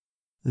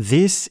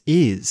This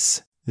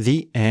is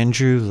the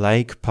Andrew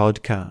Lake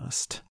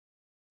Podcast.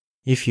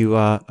 If you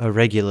are a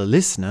regular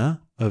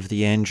listener of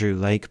the Andrew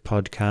Lake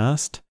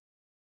Podcast,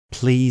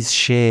 please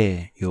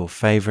share your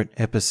favorite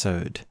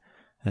episode,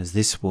 as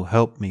this will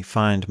help me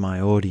find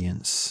my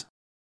audience.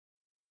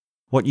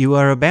 What you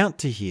are about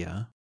to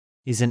hear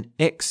is an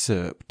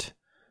excerpt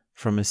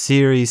from a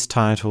series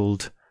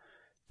titled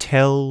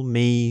Tell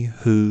Me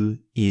Who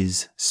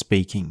Is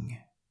Speaking.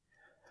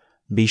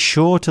 Be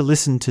sure to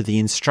listen to the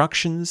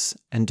instructions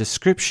and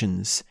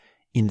descriptions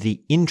in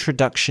the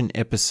introduction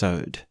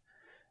episode,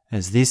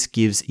 as this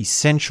gives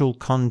essential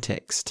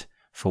context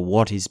for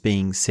what is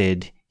being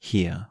said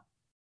here.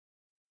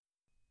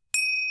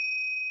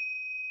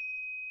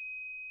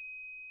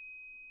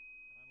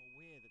 I'm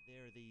aware that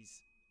there are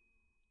these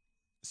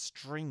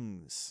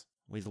strings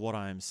with what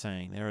I am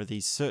saying. There are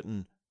these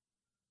certain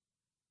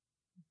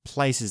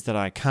places that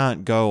I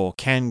can't go or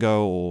can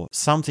go, or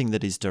something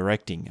that is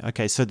directing.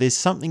 Okay, so there's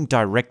something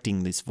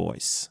directing this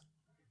voice.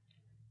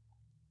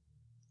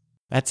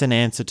 That's an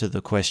answer to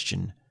the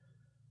question,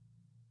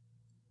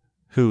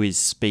 who is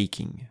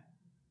speaking?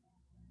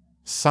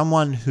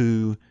 Someone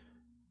who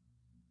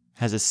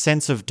has a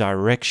sense of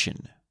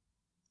direction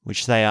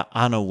which they are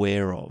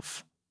unaware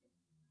of.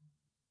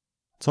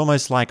 It's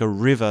almost like a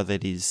river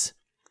that is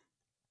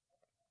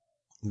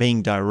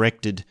being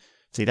directed.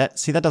 See,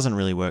 that doesn't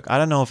really work. I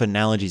don't know if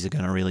analogies are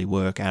going to really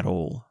work at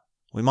all.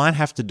 We might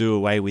have to do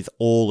away with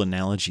all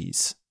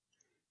analogies.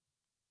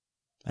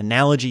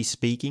 Analogy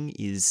speaking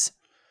is,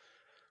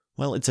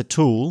 well, it's a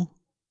tool,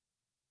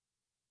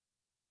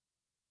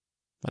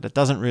 but it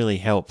doesn't really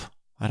help.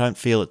 I don't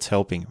feel it's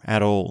helping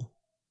at all.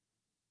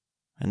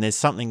 And there's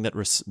something that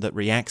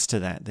reacts to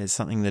that. There's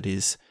something that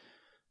is,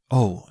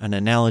 an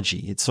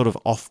analogy. It's sort of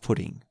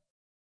off-putting.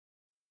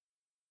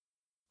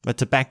 But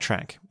to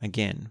backtrack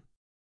again,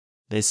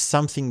 there's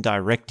something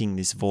directing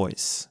this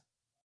voice.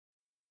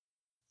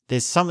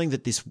 There's something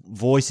that this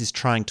voice is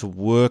trying to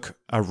work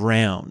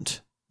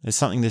around. There's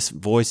something this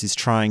voice is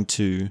trying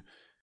to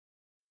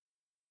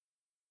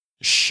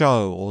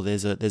show, or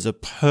there's a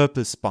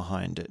purpose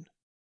behind it.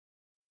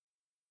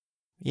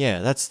 Yeah,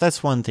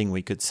 that's one thing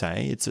we could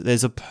say.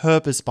 There's a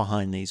purpose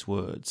behind these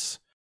words.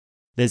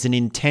 There's an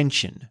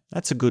intention.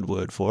 That's a good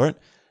word for it.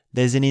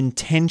 There's an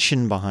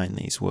intention behind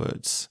these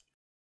words.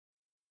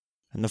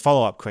 And the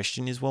follow-up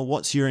question is, well,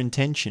 what's your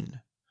intention?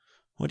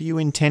 What are you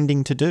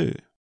intending to do?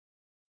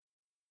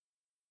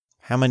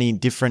 How many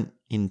different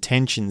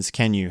intentions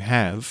can you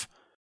have?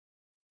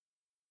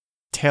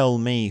 Tell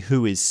me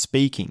who is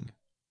speaking.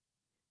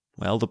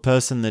 Well, the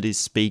person that is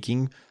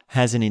speaking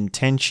has an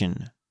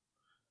intention.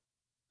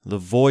 The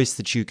voice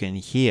that you can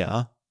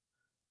hear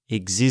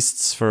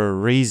exists for a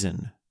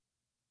reason.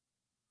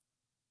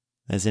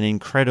 There's an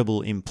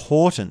incredible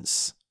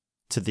importance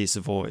to this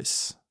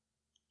voice.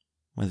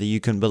 Whether you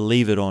can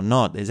believe it or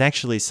not, there's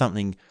actually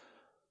something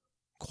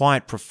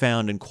quite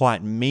profound and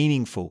quite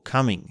meaningful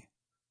coming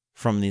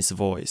from this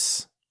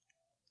voice.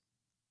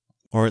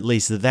 Or at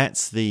least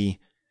that's the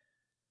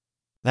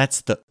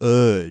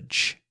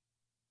urge.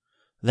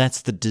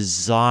 That's the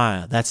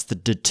desire. That's the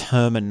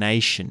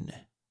determination.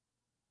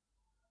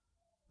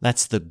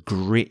 That's the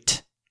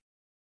grit.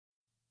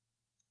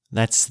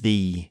 That's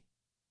the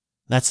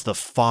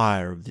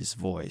fire of this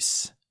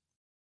voice.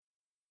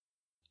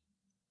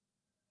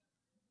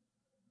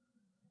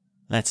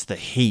 That's the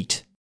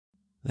heat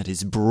that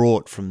is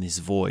brought from this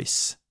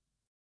voice.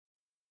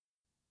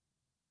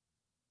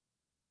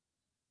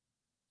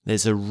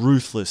 There's a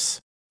ruthless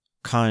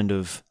kind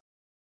of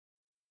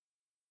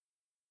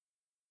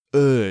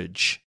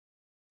urge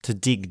to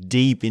dig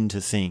deep into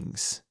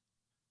things.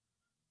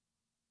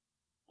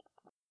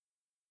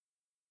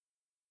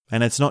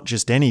 And it's not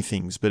just any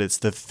things, but it's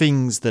the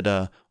things that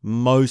are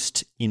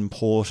most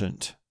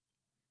important.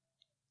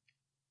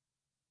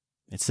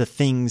 It's the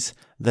things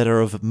that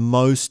are of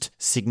most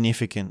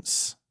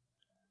significance.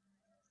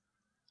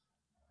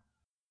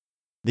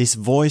 This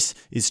voice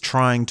is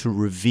trying to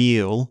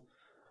reveal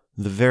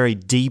the very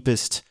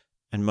deepest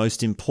and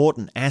most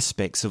important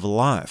aspects of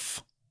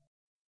life.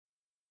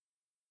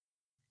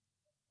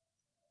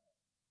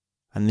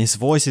 And this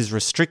voice is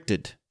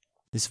restricted.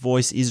 This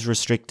voice is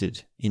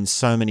restricted in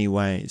so many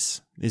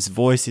ways. This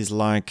voice is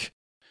like,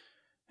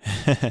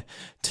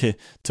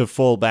 to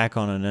fall back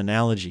on an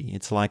analogy,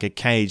 it's like a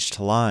caged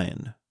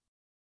lion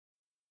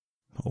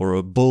or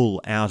a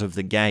bull out of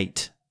the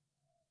gate.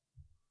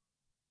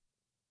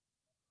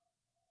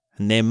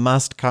 And there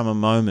must come a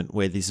moment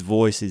where this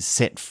voice is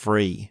set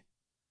free.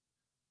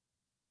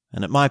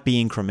 And it might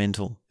be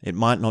incremental. It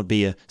might not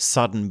be a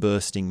sudden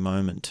bursting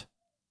moment.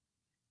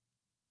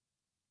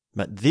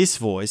 But this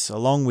voice,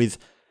 along with,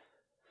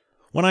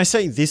 when I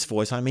say this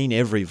voice, I mean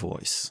every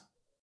voice.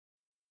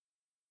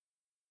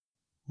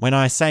 When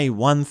I say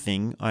one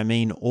thing, I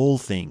mean all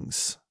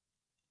things.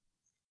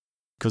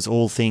 Because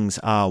all things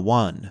are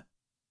one.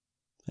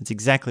 That's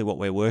exactly what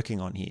we're working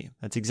on here.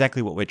 That's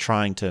exactly what we're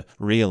trying to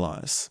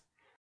realize.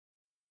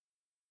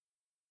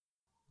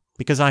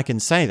 Because I can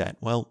say that.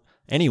 Well,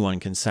 anyone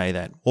can say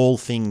that. All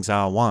things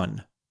are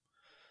one.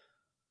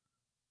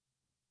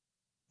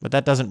 But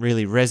that doesn't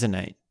really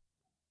resonate.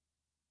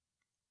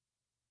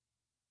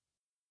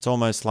 It's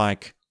almost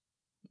like,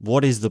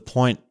 what is the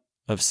point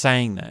of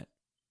saying that?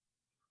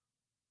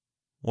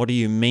 What do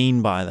you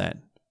mean by that?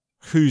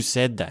 Who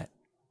said that?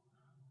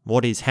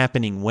 What is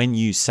happening when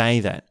you say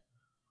that?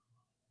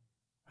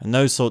 And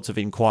those sorts of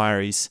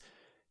inquiries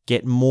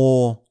get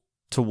more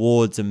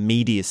towards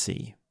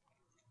immediacy.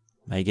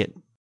 They get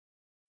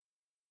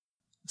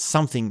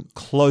something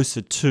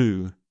closer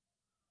to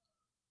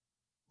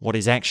what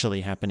is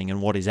actually happening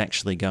and what is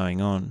actually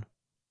going on.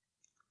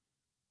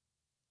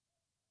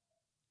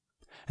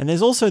 And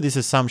there's also this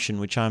assumption,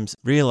 which I'm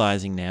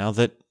realizing now,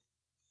 that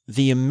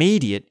the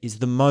immediate is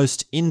the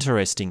most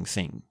interesting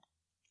thing.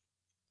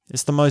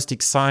 It's the most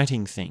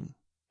exciting thing.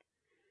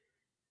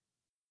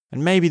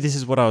 And maybe this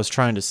is what I was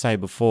trying to say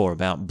before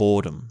about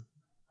boredom.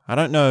 I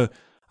don't know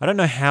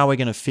how we're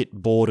going to fit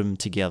boredom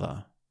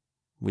together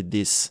with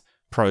this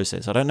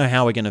process. I don't know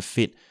how we're going to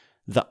fit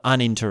the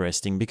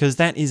uninteresting, because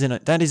that is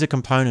a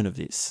component of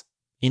this.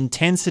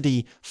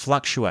 Intensity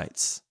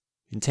fluctuates.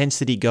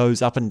 Intensity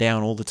goes up and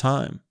down all the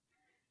time.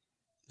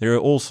 There are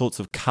all sorts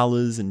of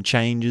colours and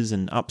changes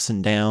and ups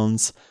and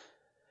downs.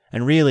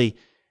 And really,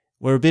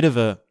 we're a bit of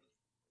a...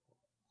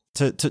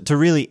 To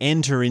really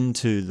enter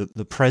into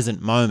the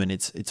present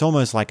moment, it's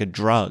almost like a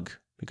drug,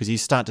 because you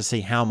start to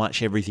see how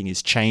much everything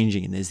is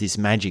changing and there's this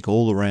magic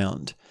all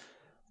around.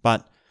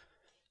 But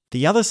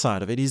the other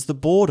side of it is the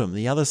boredom.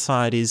 The other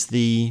side is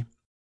the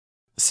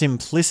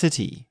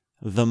simplicity,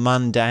 the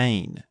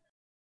mundane.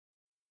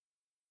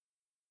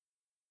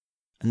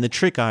 And the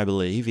trick, I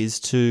believe,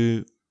 is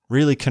to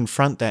really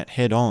confront that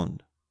head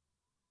on.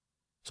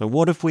 So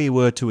what if we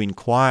were to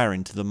inquire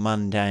into the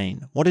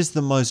mundane? What is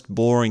the most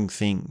boring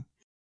thing?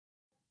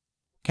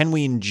 Can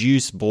we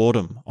induce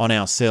boredom on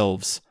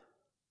ourselves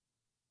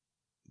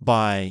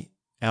by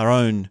our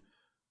own...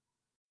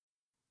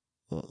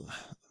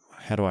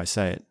 How do I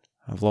say it?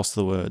 I've lost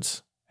the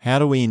words. How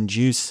do we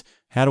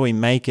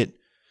make it...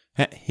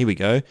 Here we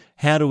go.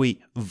 How do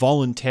we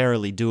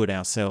voluntarily do it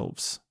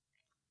ourselves?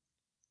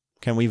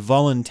 Can we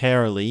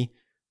voluntarily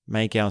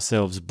make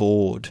ourselves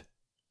bored?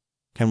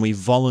 Can we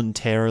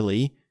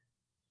voluntarily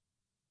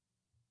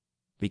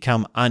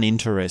become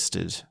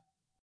uninterested?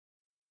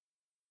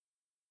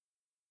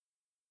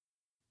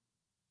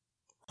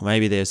 Or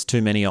maybe there's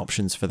too many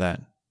options for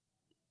that.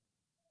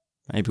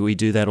 Maybe we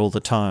do that all the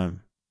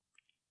time.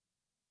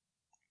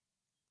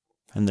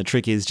 And the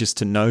trick is just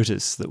to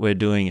notice that we're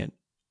doing it.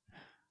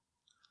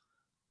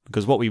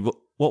 Because what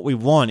we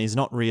want is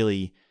not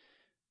really...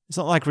 It's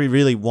not like we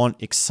really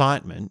want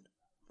excitement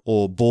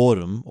or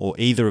boredom or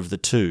either of the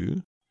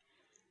two.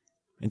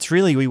 It's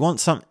really we want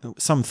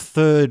some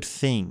third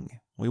thing.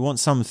 We want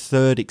some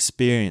third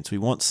experience. We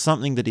want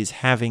something that is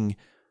having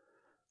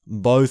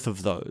both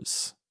of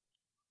those.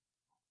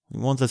 We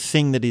want the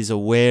thing that is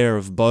aware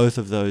of both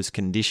of those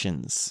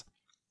conditions.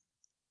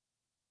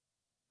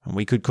 And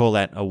we could call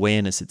that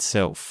awareness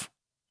itself.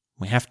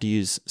 We have to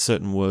use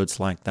certain words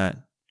like that.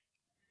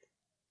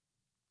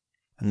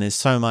 And there's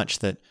so much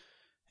that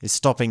is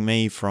stopping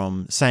me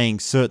from saying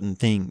certain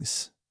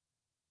things.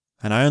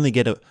 And I only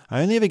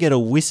ever get a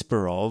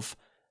whisper of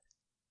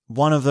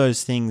one of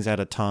those things at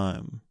a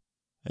time.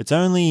 It's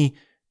only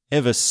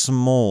ever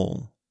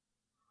small.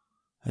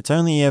 It's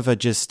only ever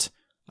just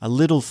a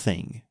little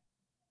thing.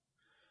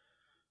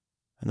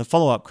 And the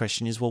follow-up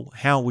question is, well,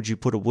 how would you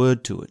put a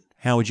word to it?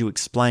 How would you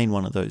explain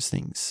one of those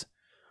things?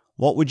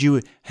 How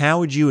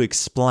would you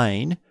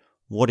explain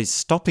what is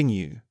stopping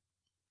you?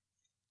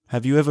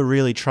 Have you ever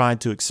really tried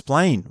to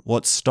explain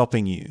what's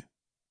stopping you?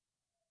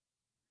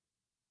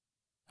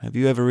 Have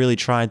you ever really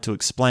tried to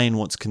explain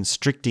what's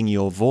constricting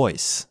your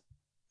voice?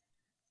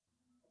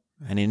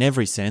 And in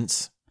every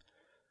sense,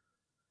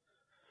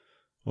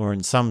 or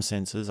in some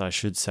senses, I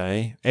should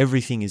say,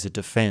 everything is a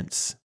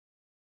defense.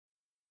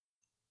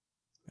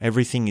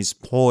 Everything is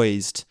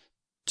poised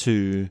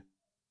to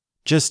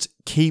just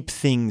keep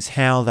things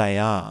how they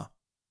are.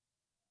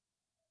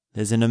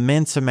 There's an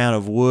immense amount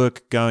of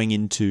work going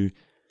into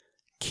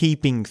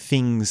keeping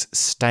things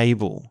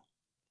stable.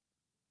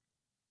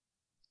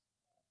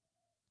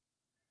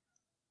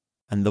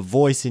 And the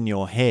voice in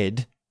your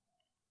head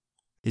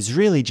is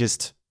really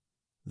just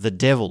the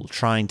devil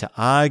trying to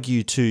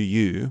argue to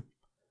you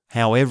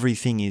how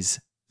everything is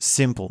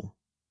simple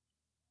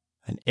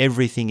and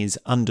everything is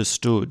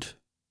understood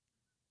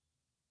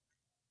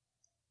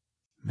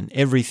and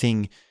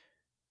everything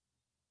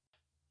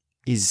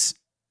is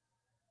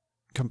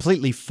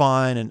completely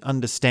fine and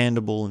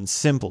understandable and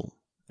simple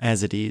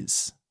as it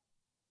is.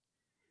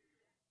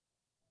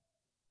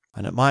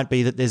 And it might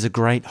be that there's a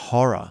great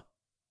horror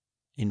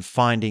in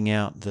finding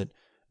out that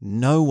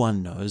no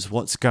one knows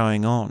what's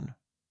going on.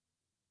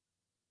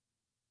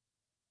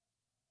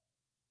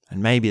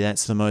 And maybe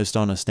that's the most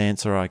honest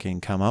answer I can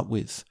come up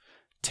with.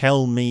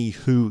 Tell me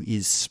who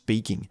is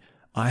speaking.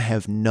 I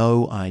have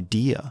no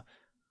idea.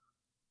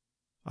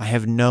 I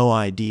have no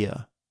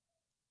idea.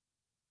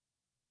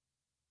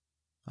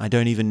 I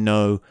don't even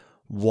know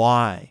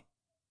why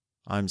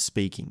I'm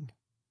speaking.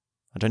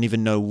 I don't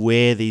even know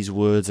where these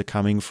words are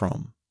coming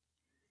from.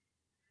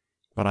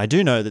 But I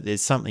do know that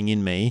there's something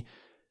in me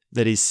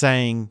that is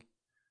saying,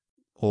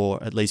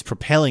 or at least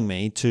propelling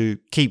me to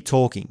keep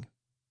talking,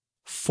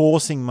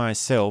 forcing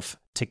myself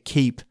to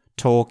keep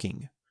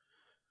talking.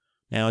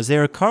 Now, is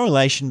there a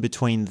correlation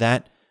between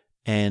that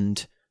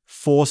and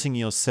forcing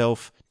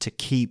yourself to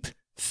keep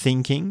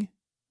thinking?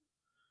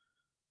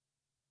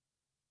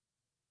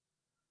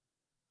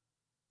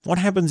 What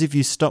happens if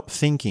you stop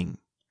thinking?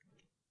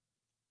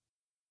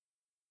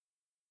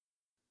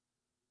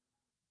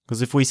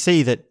 Because if we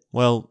see that,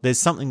 well, there's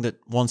something that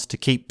wants to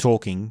keep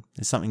talking,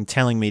 there's something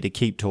telling me to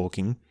keep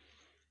talking,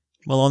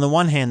 well, on the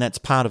one hand, that's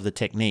part of the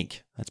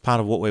technique. That's part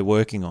of what we're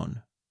working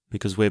on,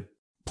 because we're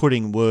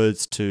putting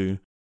words to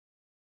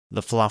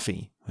the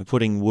fluffy.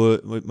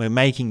 We're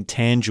making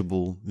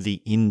tangible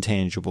the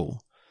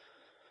intangible.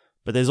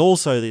 But there's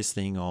also this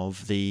thing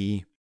of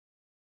the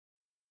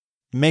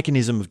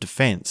mechanism of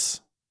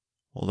defense,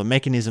 or the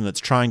mechanism that's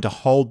trying to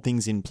hold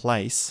things in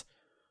place,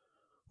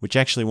 which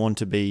actually want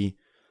to be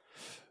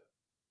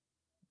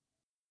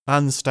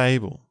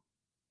unstable.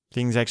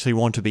 Things actually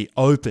want to be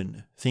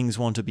open. Things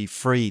want to be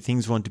free.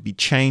 Things want to be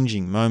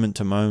changing moment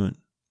to moment.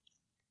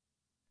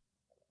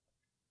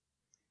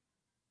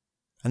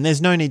 And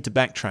there's no need to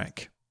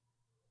backtrack.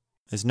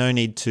 There's no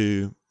need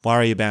to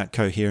worry about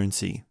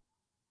coherency.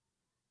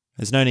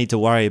 There's no need to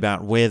worry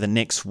about where the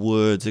next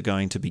words are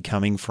going to be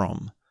coming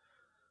from.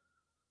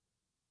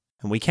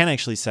 And we can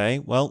actually say,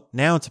 well,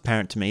 now it's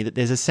apparent to me that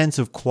there's a sense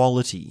of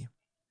quality.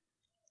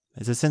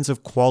 There's a sense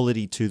of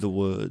quality to the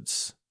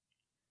words.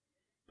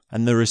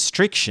 And the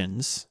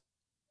restrictions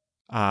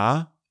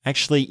are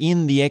actually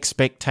in the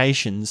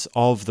expectations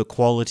of the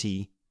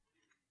quality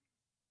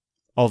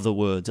of the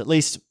words, at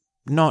least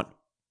not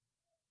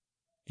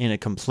in a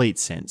complete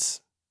sense.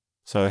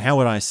 So how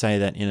would I say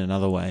that in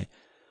another way?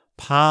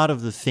 Part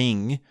of the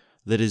thing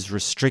that is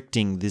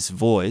restricting this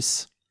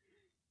voice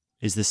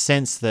is the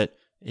sense that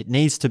it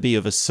needs to be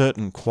of a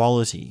certain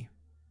quality.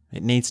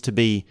 It needs to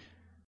be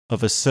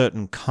of a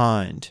certain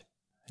kind.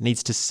 It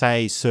needs to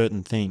say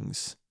certain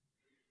things.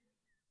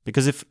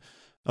 Because if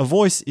a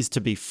voice is to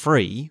be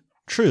free,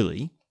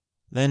 truly,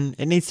 then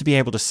it needs to be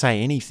able to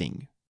say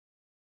anything.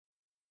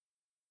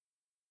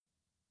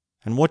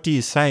 And what do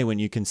you say when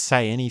you can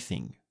say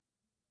anything?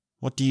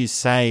 What do you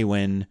say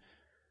when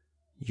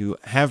you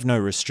have no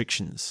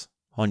restrictions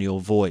on your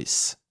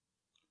voice?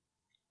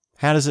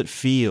 How does it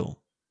feel?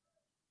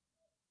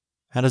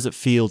 How does it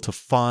feel to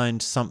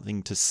find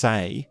something to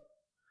say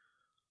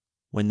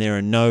when there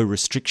are no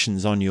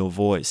restrictions on your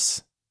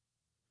voice?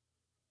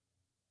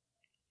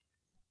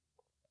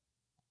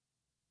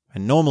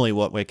 And normally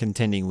what we're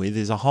contending with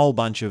is a whole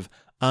bunch of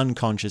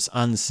unconscious,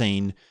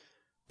 unseen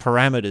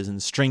parameters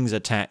and strings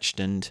attached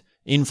and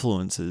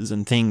influences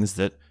and things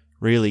that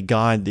really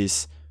guide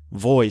this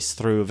voice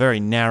through a very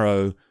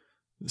narrow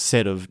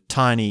set of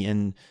tiny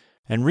and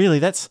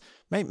really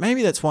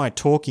maybe that's why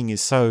talking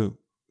is so,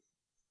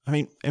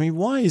 I mean,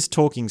 why is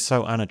talking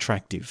so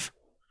unattractive?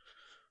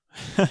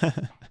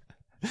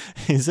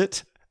 Is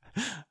it?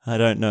 I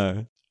don't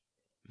know.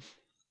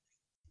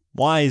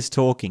 Why is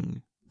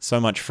talking so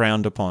much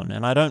frowned upon?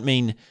 And I don't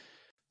mean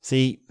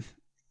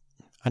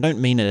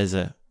it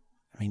as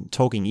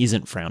talking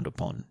isn't frowned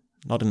upon,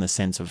 not in the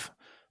sense of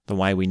the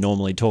way we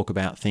normally talk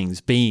about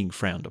things being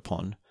frowned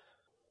upon.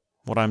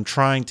 What I'm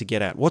trying to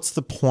get at, what's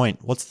the point?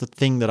 What's the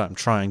thing that I'm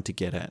trying to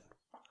get at?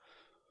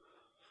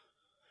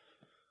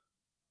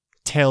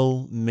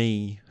 Tell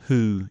me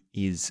who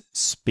is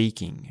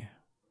speaking.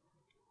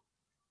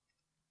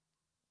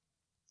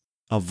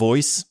 A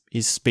voice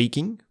is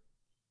speaking.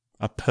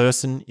 A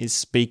person is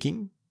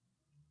speaking.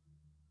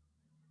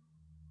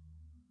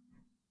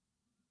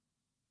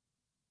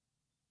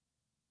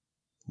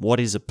 What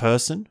is a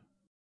person?